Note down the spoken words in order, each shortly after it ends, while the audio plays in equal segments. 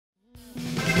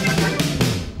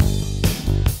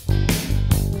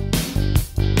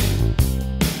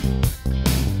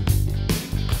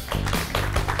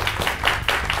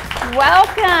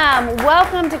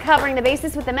Welcome to Covering the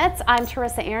Bases with the Mets. I'm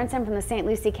Terissa Aronson from the St.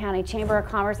 Lucie County Chamber of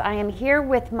Commerce. I am here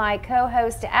with my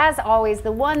co-host, as always,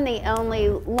 the one, the only,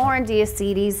 Lauren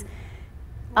DeAcetis.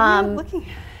 What are you looking at?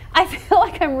 I feel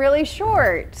like I'm really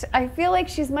short. I feel like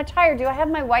she's much higher. Do I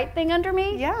have my white thing under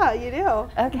me? Yeah, you do.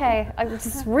 Okay, it's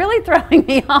just really throwing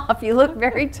me off. You look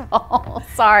very tall.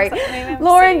 Sorry.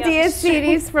 Lauren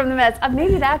DeAcetis from the Mets.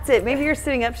 Maybe that's it. Maybe you're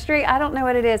sitting up straight. I don't know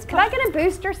what it is. Could I get a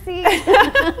booster seat?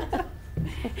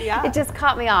 Yeah. It just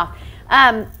caught me off.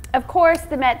 Of course,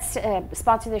 the Mets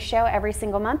sponsor the show every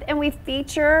single month, and we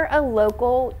feature a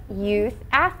local youth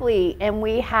athlete, and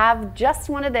we have just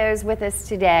one of those with us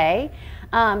today.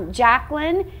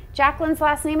 Jaclyn. Jaclyn's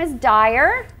last name is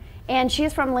Dyer, and she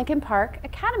is from Lincoln Park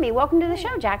Academy. Welcome to the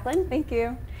show, Jaclyn. Thank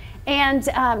you. And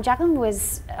Jaclyn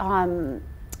was,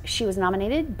 she was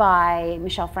nominated by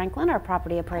Michelle Franklin, our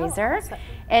property appraiser. Awesome.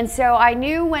 And so I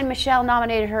knew when Michelle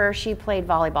nominated her, she played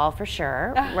volleyball for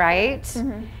sure, right?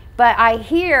 Mm-hmm. But I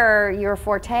hear your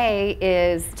forte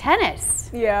is tennis.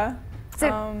 Yeah.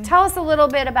 So tell us a little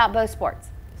bit about both sports.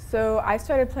 So I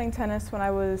started playing tennis when I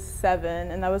was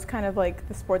 7, and that was kind of like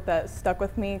the sport that stuck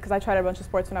with me because I tried a bunch of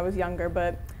sports when I was younger,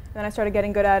 but then I started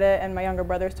getting good at it, and my younger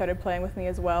brother started playing with me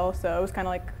as well, so it was kind of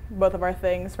like both of our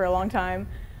things for a long time.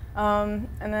 And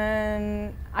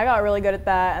then I got really good at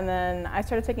that, and then I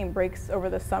started taking breaks over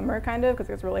the summer kind of because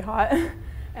it was really hot.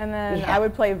 And then I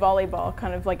would play volleyball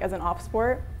kind of like as an off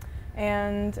sport.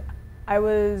 And I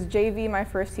was JV my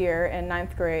first year in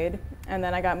 9th grade, and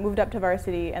then I got moved up to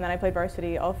varsity, and then I played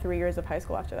varsity all 3 years of high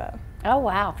school after that. Oh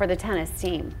wow, for the tennis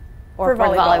team? Or for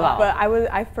volleyball.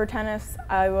 But for tennis,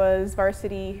 I was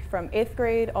varsity from 8th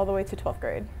grade all the way to 12th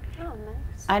grade. Oh,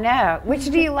 nice. I know. Which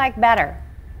do you like better?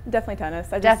 Definitely tennis.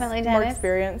 Definitely tennis? More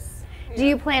experience. Do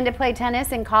you plan to play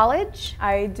tennis in college?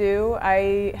 I do.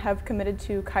 I have committed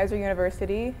to Kaiser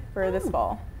University for this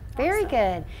fall. Very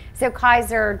good. So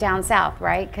Kaiser down south,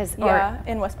 right? Yeah,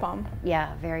 in West Palm.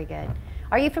 Yeah, very good.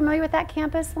 Are you familiar with that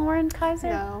campus, Lauren, Kaiser?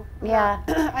 No. Yeah.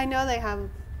 I know they have,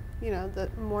 you know, the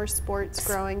more sports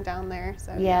growing down there.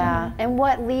 So yeah. And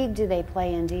what league do they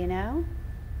play in? Do you know?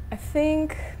 I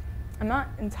think, I'm not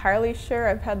entirely sure.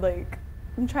 I've had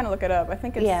I'm trying to look it up. I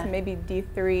think it's maybe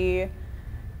D3,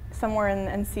 somewhere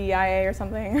in NCAA or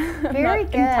something. Very I'm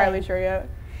not entirely sure yet.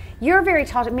 You're very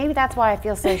tall. Maybe that's why I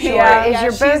feel so short.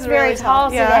 You're both really very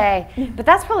tall today. But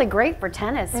that's probably great for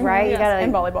tennis, right? Yes, you gotta,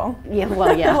 and volleyball. Yeah,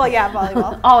 well, yeah. Well, yeah,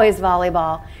 volleyball. Always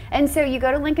volleyball. And so you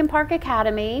go to Lincoln Park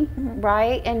Academy,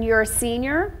 right? And you're a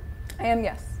senior? I am,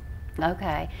 yes.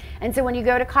 Okay. And so when you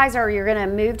go to Kaiser, you're going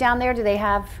to move down there? Do they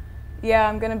have? Yeah,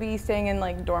 I'm going to be staying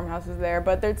in dorm houses there,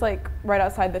 but it's right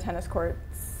outside the tennis courts.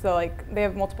 So they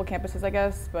have multiple campuses, I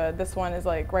guess, but this one is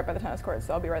right by the tennis court,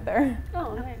 so I'll be right there.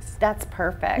 Oh, nice. That's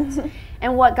perfect.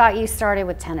 And what got you started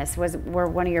with tennis? Were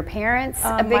one of your parents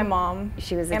my mom.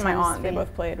 She was a and tennis my aunt. fan? They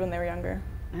both played when they were younger.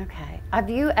 Okay. Have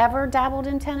you ever dabbled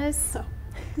in tennis?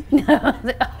 No.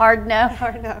 No. Hard no.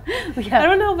 Hard no. Yeah. I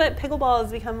don't know, but pickleball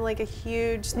has become a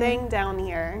huge thing down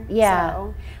here. Yeah.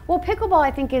 So. Well, pickleball I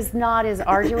think is not as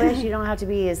arduous. You don't have to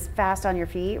be as fast on your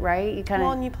feet, right? You kind of.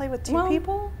 Well, and you play with two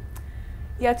people.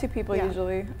 Yeah, 2 people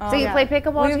usually. So you play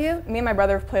pickleball too? Me and my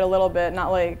brother have played a little bit,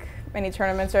 not any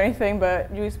tournaments or anything,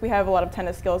 but we have a lot of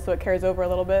tennis skills, so it carries over a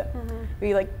little bit.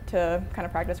 We like to kind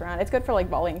of practice around. It's good for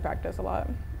volleying practice a lot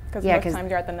because most times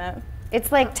you're at the net.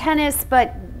 It's like tennis,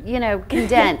 but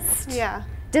condensed. Yeah.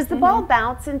 Does the ball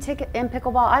bounce in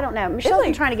pickleball? I don't know. Michelle's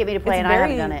been trying to get me to play, and I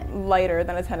haven't done it. It's very lighter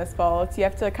than a tennis ball. You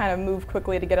have to kind of move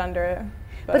quickly to get under it.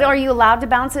 But are you allowed to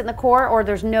bounce it in the court, or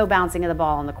there's no bouncing of the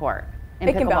ball in the court?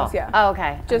 It can bounce, yeah. Oh,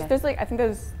 okay. There's I think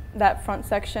there's that front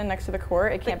section next to the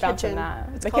court. It can't bounce in that.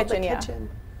 It's called the kitchen.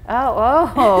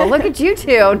 Oh, look at you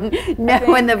two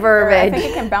knowing the verbiage. I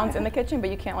think it can bounce in the kitchen,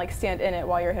 but you can't stand in it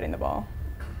while you're hitting the ball,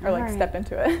 or step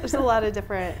into it. There's a lot of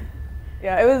different.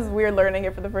 Yeah, it was weird learning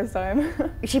it for the first time.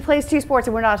 She plays 2 sports,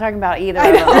 and we're not talking about either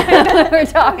of them. We're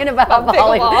talking about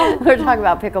volleyball. We're talking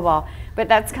about pickleball. But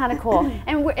that's kind of cool.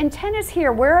 And in tennis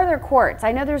here, where are there courts?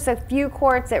 I know there's a few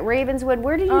courts at Ravenswood.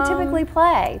 Where do you typically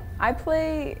play? I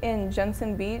play in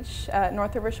Jensen Beach at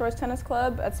North River Shores Tennis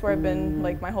Club. That's where I've been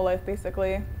my whole life,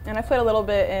 basically. And I played a little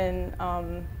bit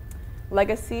in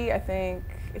Legacy, I think.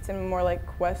 It's in more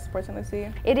West Sports St. Lucie.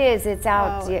 It is. It's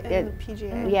out in the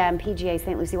PGA. Yeah, in PGA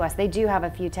St. Lucie West. They do have a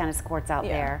few tennis courts out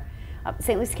there.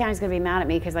 St. Lucie County's going to be mad at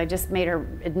me because I just made her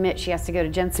admit she has to go to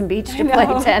Jensen Beach to play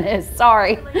tennis.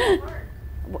 Sorry.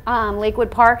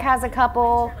 Lakewood Park has a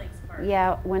couple.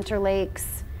 Yeah, Winter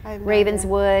Lakes,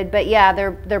 Ravenswood. But yeah,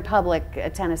 they're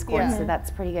public tennis courts, so that's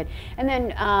pretty good. And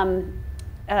then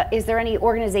is there any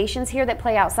organizations here that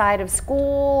play outside of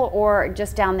school or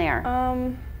just down there?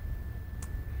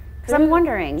 Because I'm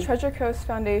wondering. Treasure Coast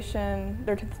Foundation,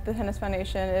 the tennis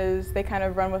foundation, they kind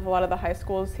of run with a lot of the high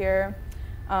schools here.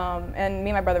 And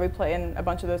me and my brother, we play in a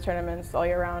bunch of those tournaments all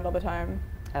year round, all the time.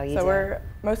 Oh, you so do? We're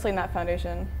mostly in that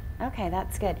foundation. Okay,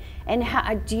 that's good. And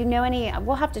how, do you know any,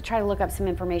 we'll have to try to look up some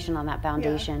information on that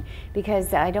foundation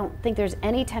because I don't think there's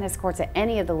any tennis courts at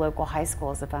any of the local high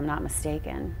schools, if I'm not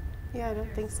mistaken. Yeah, I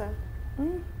don't think so.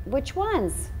 Which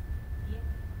ones?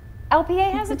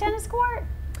 LPA has a tennis court?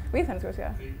 We have tennis courts,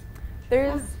 yeah.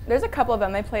 There's a couple of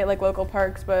them. They play at like local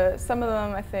parks, but some of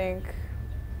them I think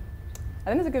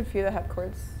there's a good few that have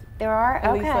courts. There are?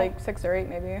 At least like 6 or 8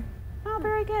 maybe. Oh,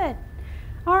 very good.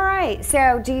 All right,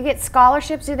 so do you get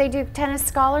scholarships? Do they do tennis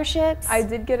scholarships? I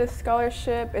did get a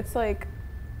scholarship. It's like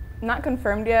not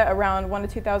confirmed yet, around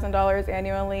 $1,000 to $2,000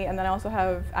 annually, and then I also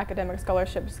have academic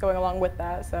scholarships going along with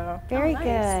that. So very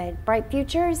nice. good. Bright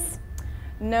futures?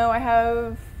 No, I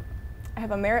have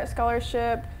a merit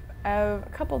scholarship. I have a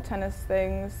couple tennis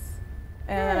things,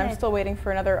 and I'm still waiting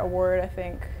for another award, I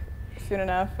think, soon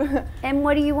enough. And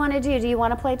what do you want to do? Do you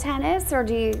want to play tennis, or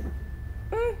do you?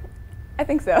 I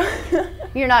think so.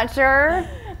 You're not sure?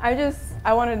 I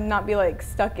want to not be like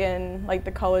stuck in like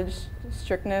the college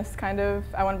strictness kind of.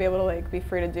 I want to be able to like be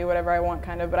free to do whatever I want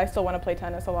kind of, but I still want to play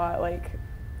tennis a lot. Like,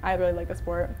 I really like the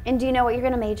sport. And do you know what you're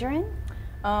going to major in?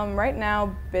 Right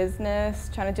now, business,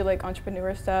 trying to do like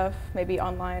entrepreneur stuff, maybe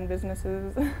online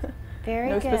businesses. Very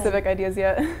no good. specific ideas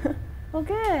yet. Well,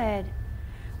 good.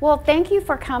 Well, thank you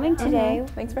for coming today.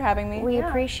 Thanks for having me. We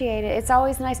appreciate it. It's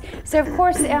always nice. So, of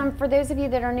course, for those of you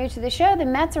that are new to the show, the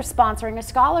Mets are sponsoring a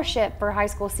scholarship for high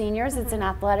school seniors. It's an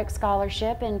athletic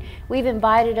scholarship, and we've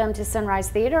invited them to Sunrise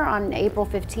Theater on April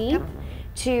 15th.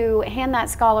 To hand that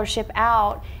scholarship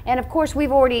out. And of course,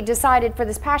 we've already decided for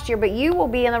this past year, but you will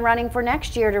be in the running for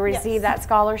next year to receive that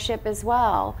scholarship as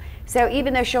well. So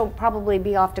even though she'll probably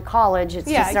be off to college, it's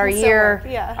just our year.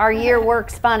 Our year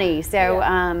works funny. So,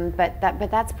 but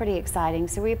that's pretty exciting.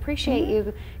 So we appreciate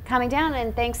you coming down,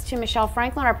 and thanks to Michelle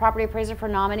Franklin, our property appraiser, for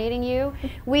nominating you.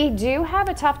 We do have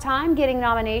a tough time getting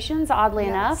nominations, oddly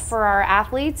enough, for our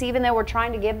athletes, even though we're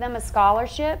trying to give them a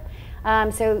scholarship.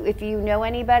 So if you know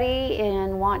anybody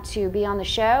and want to be on the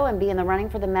show and be in the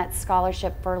running for the Mets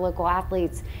scholarship for local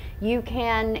athletes, you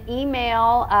can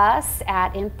email us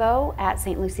at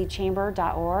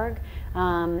info@stluciechamber.org,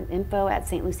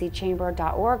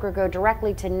 info@stluciechamber.org, or go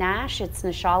directly to Nash. It's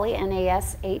Nashali,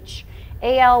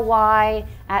 NASHALY,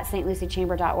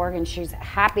 @stluciechamber.org, and she's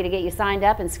happy to get you signed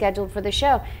up and scheduled for the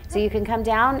show. So you can come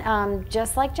down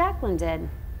just like Jaclyn did.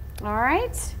 All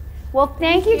right? Well,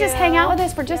 thank you. Just hang out with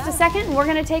us for just a second, and we're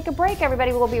going to take a break.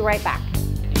 Everybody, we'll be right back.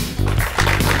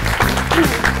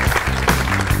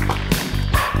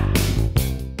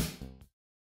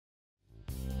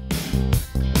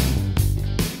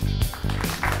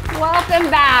 Welcome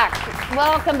back.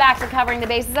 Welcome back to Covering the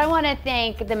Bases. I want to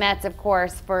thank the Mets, of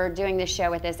course, for doing this show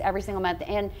with us every single month.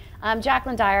 And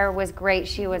Jaclyn Dyer was great.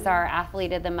 She was our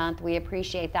athlete of the month. We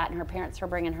appreciate that, and her parents for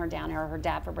bringing her down here, or her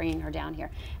dad for bringing her down here.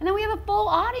 And then we have a full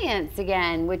audience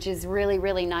again, which is really,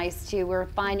 really nice too. We're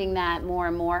finding that more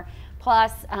and more.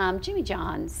 Plus, Jimmy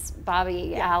John's,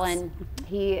 Bobby Allen,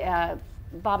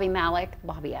 Bobby Malik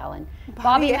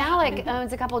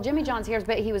owns a couple of Jimmy John's here,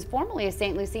 but he was formerly a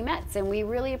St. Lucie Mets, and we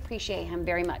really appreciate him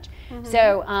very much.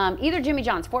 So either Jimmy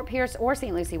John's, Fort Pierce, or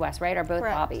St. Lucie West, right, are both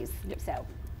Bobby's. So,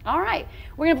 all right,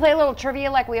 we're going to play a little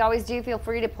trivia like we always do. Feel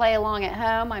free to play along at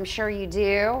home. I'm sure you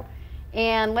do.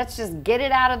 And let's just get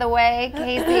it out of the way.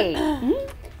 Kasey.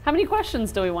 How many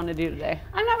questions do we want to do today?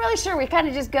 I'm not really sure. We kind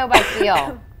of just go by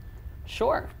feel.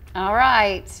 Sure. All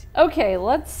right. Okay,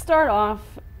 let's start off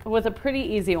with a pretty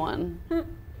easy one.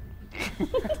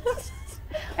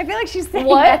 I feel like she's saying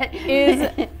What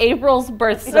is April's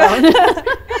birthstone?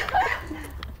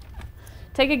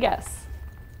 Take a guess.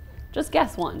 Just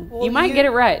guess one. Well, you might get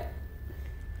it right.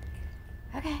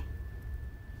 Okay.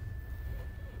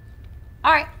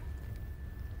 All right.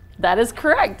 That is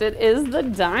correct. It is the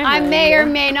diamond. I may or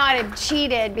may not have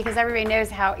cheated because everybody knows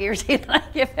how irritated I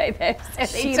get by those.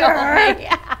 So they told me.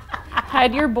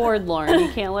 Hide your board, Lauren. You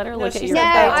can't let her look at your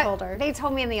No, they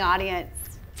told me in the audience.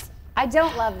 I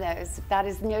don't love those. That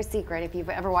is no secret if you've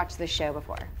ever watched this show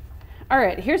before. All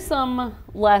right, here's some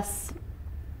less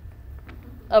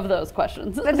of those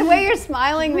questions. But the way you're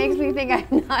smiling makes me think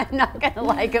I'm not going to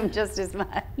like them just as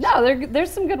much. No,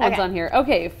 there's some good ones on here.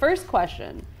 Okay, first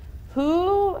question.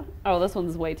 Oh, this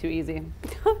one's way too easy.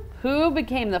 Who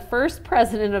became the first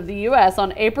president of the U.S.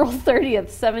 on April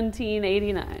 30th,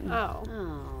 1789? Oh.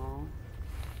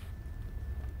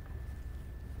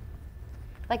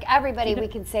 Like everybody, we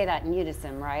can say that in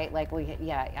unison, right? Like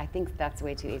I think that's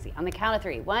way too easy. On the count of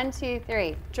 3. 1, 2,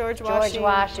 3. George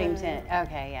Washington.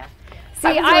 Okay, yeah. See,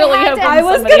 I was really hoping I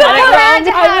was somebody gonna had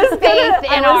it have wrong.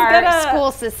 faith in our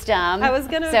school system. I was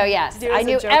gonna. So yes, do it I as a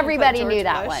knew joke and put everybody George knew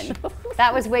that Bush. one.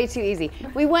 That was way too easy.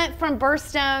 We went from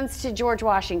birthstones to George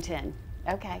Washington.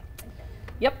 Okay.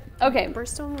 Yep. Okay.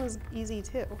 Birthstone was easy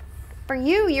too. For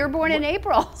you, you're born in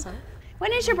April.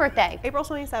 When is your birthday? April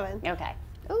 27th. Okay.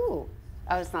 Ooh.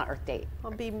 Oh, it's not Earth Date.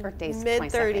 I'll be Earth Day's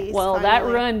mid-30s. Well, that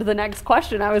finally. ruined the next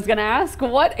question I was going to ask.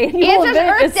 What annual Answer's event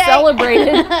Earth is Day.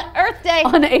 celebrated Earth Day.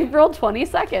 on April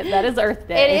 22nd? That is Earth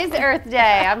Day. It is Earth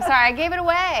Day. I'm sorry, I gave it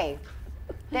away.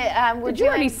 Did you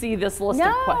already see this list No,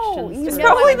 of questions? you It's know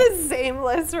probably it. the same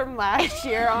list from last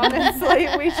year, honestly.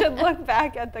 We should look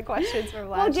back at the questions from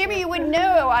last year. Well, Jimmy, you wouldn't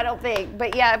know, I don't think.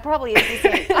 But yeah, it probably is the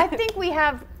same. I think we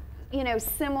have,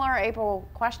 similar April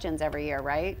questions every year,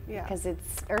 right? Yeah. Because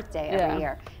it's Earth Day Yeah. every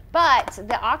year. But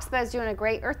the Oxbow is doing a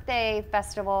great Earth Day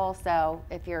festival. So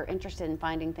if you're interested in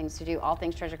finding things to do, all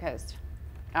things Treasure Coast.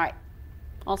 All right.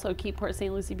 Also, Keep Port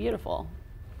St. Lucie Beautiful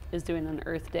is doing an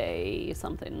Earth Day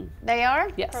something. They are?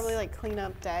 Yes. Probably like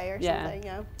cleanup day or Yeah. something,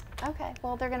 yeah. Okay.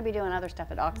 Well, they're going to be doing other stuff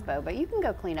at Oxbow, but you can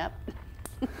go clean up.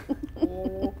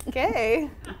 Okay.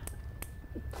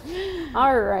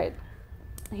 All right.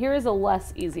 Here is a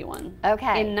less easy one.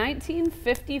 Okay. In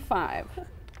 1955,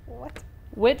 What?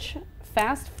 which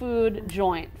fast food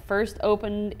joint first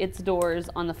opened its doors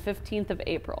on the 15th of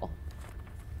April?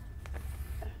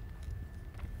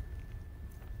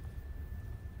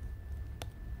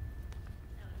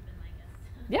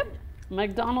 Yep,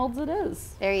 McDonald's it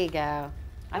is. There you go.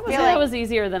 I I feel feel like that was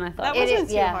easier than I thought. That wasn't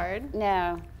too hard.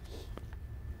 No.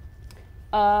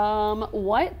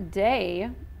 What day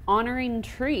honoring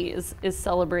trees is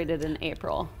celebrated in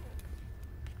April?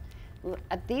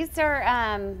 These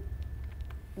are,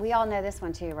 we all know this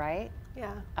one too, right?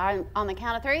 Yeah. On the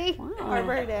count of 3? Wow.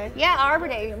 Arbor Day. Yeah, Arbor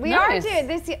Day. We Nice. are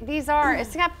doing these are,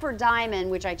 except for Diamond,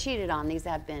 which I cheated on. These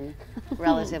have been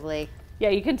relatively. Yeah,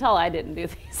 you can tell I didn't do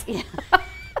these. Yeah.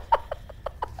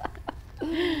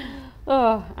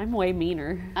 Oh, I'm way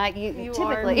meaner. You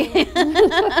are typically.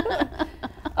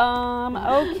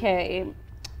 Okay.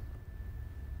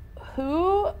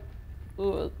 Ooh,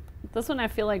 this one I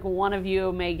feel like one of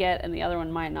you may get and the other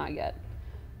one might not get.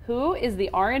 Who is the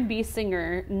R&B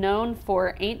singer known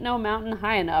for Ain't No Mountain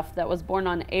High Enough that was born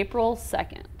on April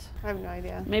 2nd? I have no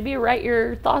idea. Maybe write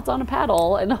your thoughts on a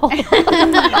paddle and hold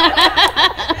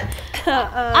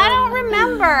I don't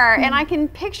remember, and I can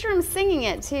picture him singing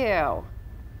it too.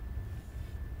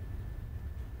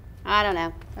 I don't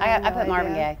know. I have I no put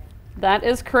Marvin idea. Gaye. That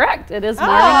is correct. It is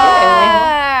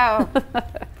Marvin Oh. Gaye.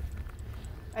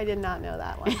 I did not know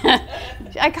that one.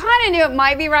 I kind of knew it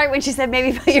might be right when she said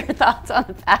maybe put your thoughts on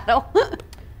the paddle.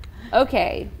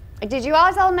 Okay. Did you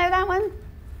always all know that one?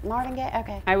 Marvin Gaye?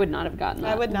 Okay. I would not have gotten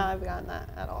that. I would not have gotten that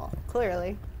at all,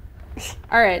 clearly.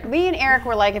 All right. Me and Eric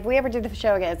were like, if we ever do the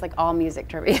show again, it's like all music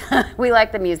trivia. We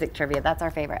like the music trivia. That's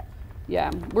our favorite.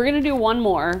 Yeah, we're gonna do one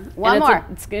more. One and more.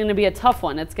 It's gonna be a tough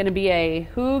one. It's gonna be a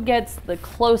who gets the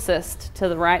closest to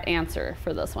the right answer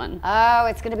for this one. Oh,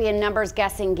 it's going to be a numbers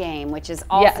guessing game, which is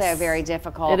also Yes, very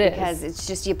difficult it is. because it's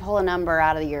just you pull a number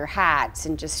out of your hat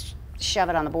and just shove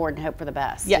it on the board and hope for the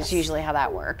best. Yes. That's usually how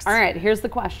that works. All right, here's the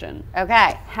question.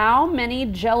 Okay. How many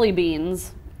jelly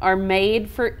beans are made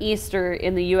for Easter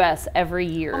in the U.S. every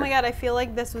year? Oh my God, I feel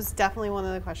like this was definitely one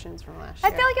of the questions from last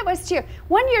year. I feel like it was too.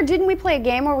 One year, didn't we play a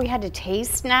game where we had to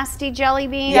taste nasty jelly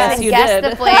beans Yes, and you guess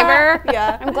did. the flavor?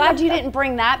 Yeah. I'm glad you didn't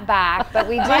bring that back, but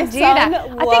we did My do that.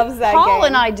 son I loves think that Paul game.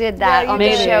 and I did that Yeah, you on the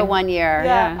did. show one year.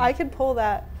 Yeah, Yeah. I could pull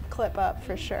that clip up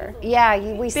for sure. Yeah,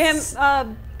 we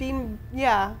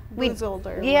Boozled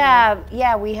or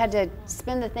yeah, we had to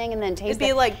spin the thing and then taste It'd be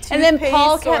it. like and then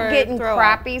Paul toothpaste kept or getting throw up.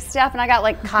 crappy stuff, and I got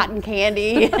like cotton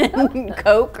candy and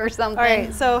Coke or something. All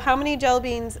right, so how many jelly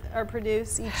beans are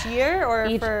produced each year or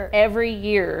Every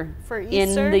year for in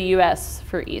Easter? the U.S.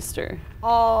 for Easter.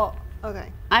 all?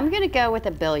 Okay. I'm gonna go with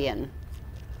 1 billion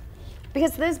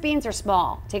because those beans are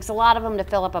small. Takes a lot of them to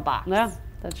fill up a box. Yeah,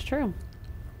 that's true.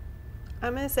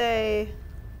 I'm going to say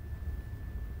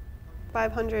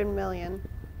 500 million.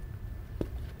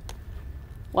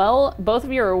 Well, both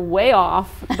of you are way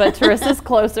off, but Terissa's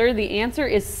closer. The answer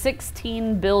is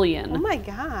 16 billion. Oh my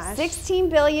gosh. 16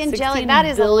 billion 16 jelly. That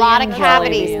is a lot of billion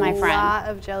cavities, jelly my a friend. lot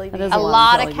of jelly That beans. is A a lot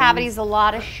lot of of jelly cavities, a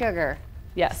lot of sugar.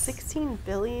 Yes. 16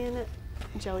 billion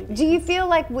jelly beans. Do you feel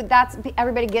like that's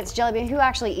everybody gets jelly beans? Who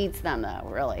actually eats them though?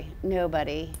 Really,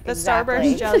 nobody. The Exactly.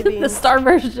 Starburst jelly the beans.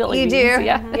 Starburst jelly You beans. do?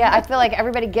 Yeah. Yeah, I feel like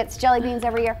everybody gets jelly beans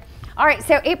every year. All right,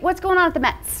 so what's going on at the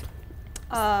Mets?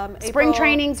 Spring April-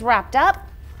 training's wrapped up.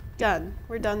 Done.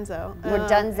 We're donezo. We're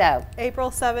donezo. April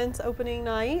 7th, opening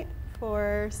night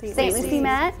for St. St. Lucie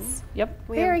Mets. Yep.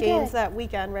 We Very have games good. that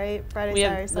weekend, right? Friday, We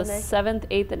Saturday, have the Sunday. 7th,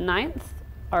 8th, and 9th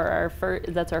are our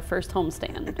that's our first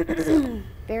homestand.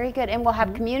 Very good. And we'll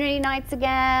have community nights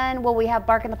again. Will we have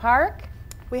Bark in the Park?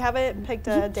 We haven't picked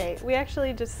a date. We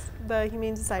actually the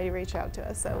Humane Society reached out to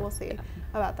us, so we'll see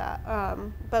about that.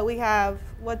 But we have,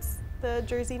 what's the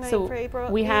Jersey night for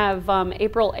April? We 8th? have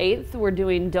April 8th, we're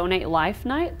doing Donate Life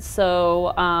Night.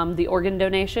 So the organ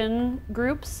donation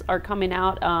groups are coming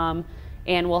out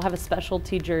and we'll have a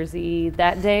specialty jersey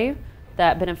that day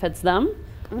that benefits them.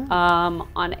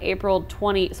 On April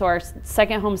 20, so our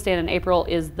second homestand in April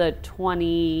is the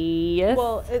 20th.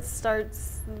 Well, it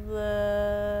starts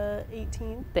the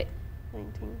 18th.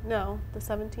 19th. No, the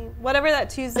 17th. Whatever that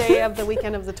Tuesday of the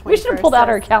weekend of the 21st. We should have pulled out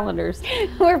our is. calendars.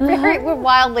 We're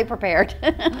wildly prepared.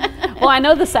 Well, I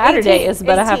know the Saturday is,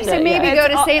 but I have to. 18th. So maybe yeah. go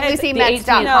to It's-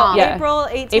 stluciemets.com. No, Yeah. April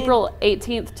 18th. April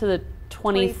 18th to the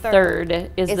 23rd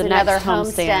is the another next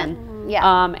homestand.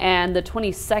 Yeah. And the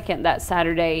 22nd, that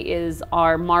Saturday, is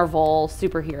our Marvel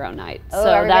superhero night. Oh, So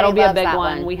everybody that'll be a loves big that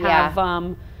one. one. We Yeah.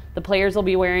 have the players will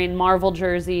be wearing Marvel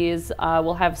jerseys.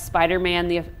 We'll have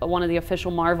Spider-Man, one of the official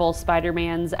Marvel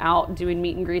Spider-Mans, out doing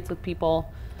meet and greets with people.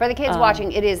 For the kids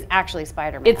watching, it is actually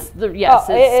Spider-Man. It's it's it is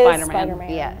Spider-Man. Spider-Man.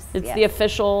 Yes. It's yes. the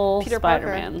official Peter Parker.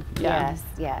 Spider-Man. Yeah.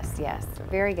 Yes.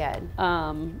 Very good.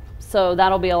 So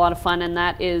that'll be a lot of fun, and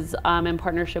that is in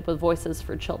partnership with Voices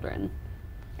for Children.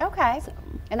 Okay.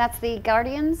 And that's the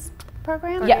Guardians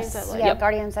program? Yes. Guardians Ad Yeah, Yep.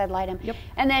 Guardians Ad Litem. Yep.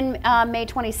 And then May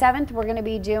 27th, we're going to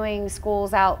be doing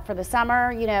schools out for the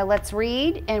summer. You know, Let's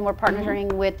Read, and we're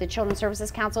partnering with the Children's Services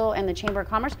Council and the Chamber of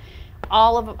Commerce.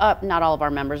 Not all of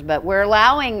our members, but we're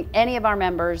allowing any of our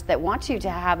members that want to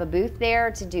have a booth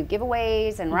there to do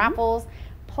giveaways and raffles.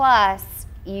 Plus,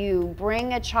 you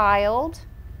bring a child,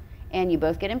 and you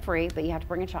both get in free, but you have to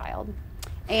bring a child.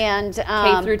 And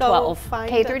K through Go 12. find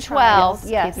K a through child.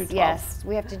 12, yes, K through 12. yes.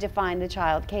 We have to define the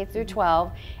child, K through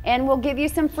 12. And we'll give you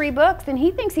some free books. And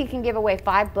he thinks he can give away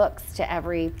 5 books to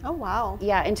every, Oh, wow.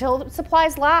 yeah, until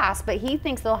supplies last. But he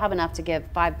thinks they'll have enough to give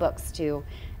 5 books to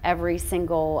every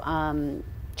single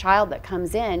child that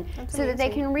comes in, That's so that they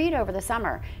amazing. can read over the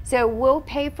summer. So we'll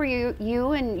pay for you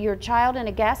and your child and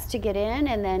a guest to get in,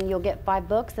 and then you'll get 5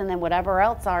 books, and then whatever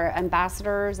else our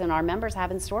ambassadors and our members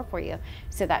have in store for you.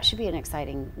 So that should be an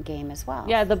exciting game as well.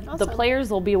 Yeah, the Awesome.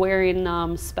 players will be wearing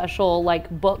special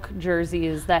book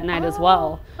jerseys that night as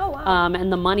well. Oh, wow.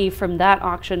 And the money from that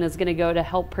auction is going to go to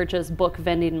help purchase book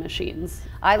vending machines.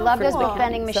 I love those cool. book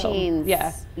vending So, machines.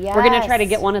 yeah, we're going to try to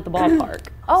get Yes. one at the ballpark.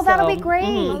 Oh, that'll So, be great.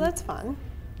 Oh, that's fun.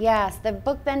 Yes, the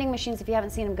book vending machines, if you haven't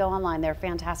seen them, go online. They're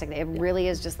fantastic. It really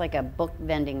is just like a book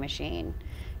vending machine.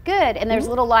 Good. And there's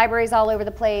little libraries all over the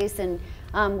place, and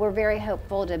we're very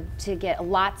hopeful to get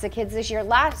lots of kids this year.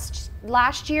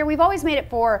 Last year, we've always made it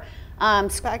for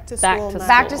Back to school. to night.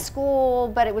 back to school,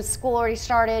 but it was school already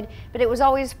started. But it was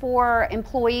always for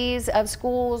employees of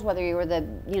schools, whether you were the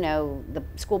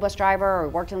school bus driver or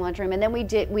worked in the lunchroom. And then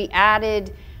we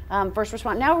added first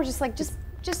responder. Now we're just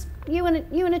you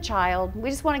and a child.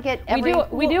 We just want to get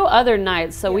we do other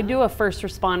nights. So we do a first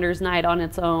responders night on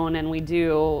its own, and we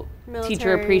do teacher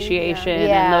Military, appreciation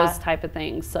yeah. and those type of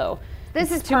things. So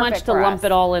This it's is too much perfect to for lump us.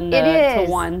 it all into It is.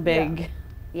 one big.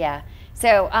 Yeah.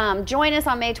 So join us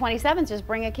on May 27th. Just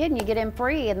bring a kid and you get in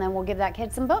free, and then we'll give that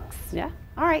kid some books. Yeah.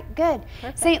 All right, good.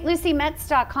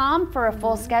 stluciemets.com for a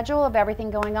full schedule of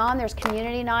everything going on. There's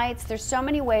community nights. There's so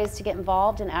many ways to get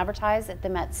involved and advertise at the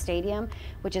Mets Stadium,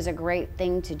 which is a great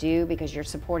thing to do because you're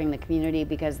supporting the community,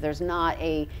 because there's not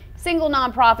a single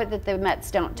nonprofit that the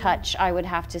Mets don't touch, I would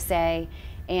have to say.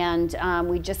 And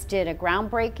we just did a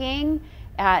groundbreaking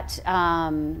at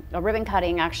a ribbon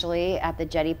cutting, actually, at the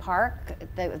Jetty Park.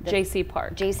 The JC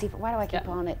Park. JC, why do I keep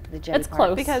calling it the Jetty It's Park?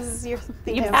 close. Because you're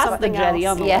thinking You of passed the something jetty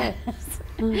else. on the Yes.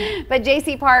 But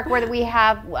JC Park, where we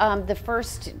have the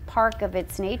first park of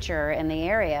its nature in the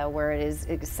area, where it is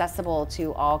accessible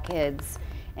to all kids.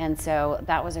 And so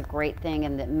that was a great thing,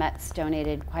 and the Mets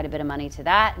donated quite a bit of money to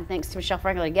that. And thanks to Michelle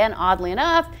Franklin again, oddly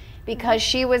enough, because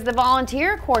she was the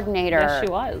volunteer coordinator. Yes, she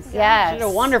was. Yes. She did a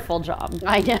wonderful job.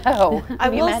 I know. I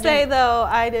Can you will imagine? say, though,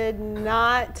 I did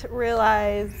not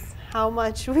realize how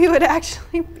much we would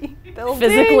actually be building.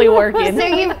 Physically working.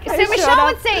 So Michelle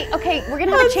would say, okay, we're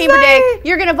gonna have a chamber day.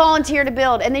 You're gonna volunteer to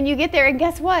build, and then you get there, and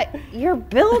guess what? You're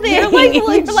building.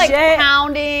 You're like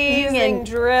pounding using and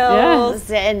drills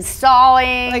and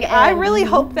sawing. Like I really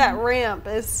hope that ramp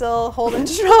is still holding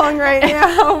strong right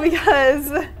now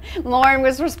because Lauren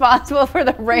was responsible for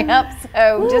the ramp,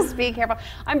 so just be careful.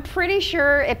 I'm pretty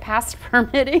sure it passed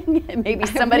permitting. Maybe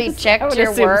somebody checked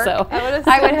your work. So.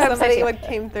 I would hope somebody would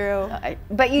came through.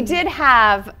 But you did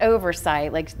have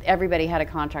oversight, like everybody had a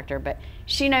contractor, but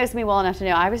she knows me well enough to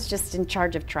know I was just in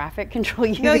charge of traffic control.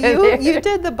 You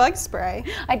did the bug spray.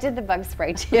 I did the bug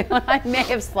spray too. I may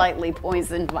have slightly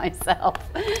poisoned myself,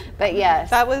 but yes.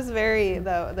 That was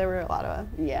though there were a lot of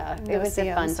it was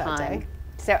a fun time.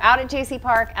 So out at JC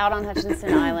Park, out on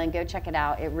Hutchinson Island, go check it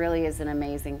out. It really is an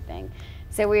amazing thing.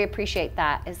 So we appreciate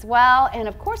that as well, and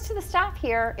of course to the staff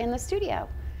here in the studio.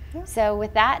 Yeah. So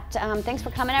with that, thanks for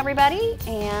coming, everybody,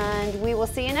 and we will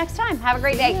see you next time. Have a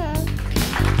great day.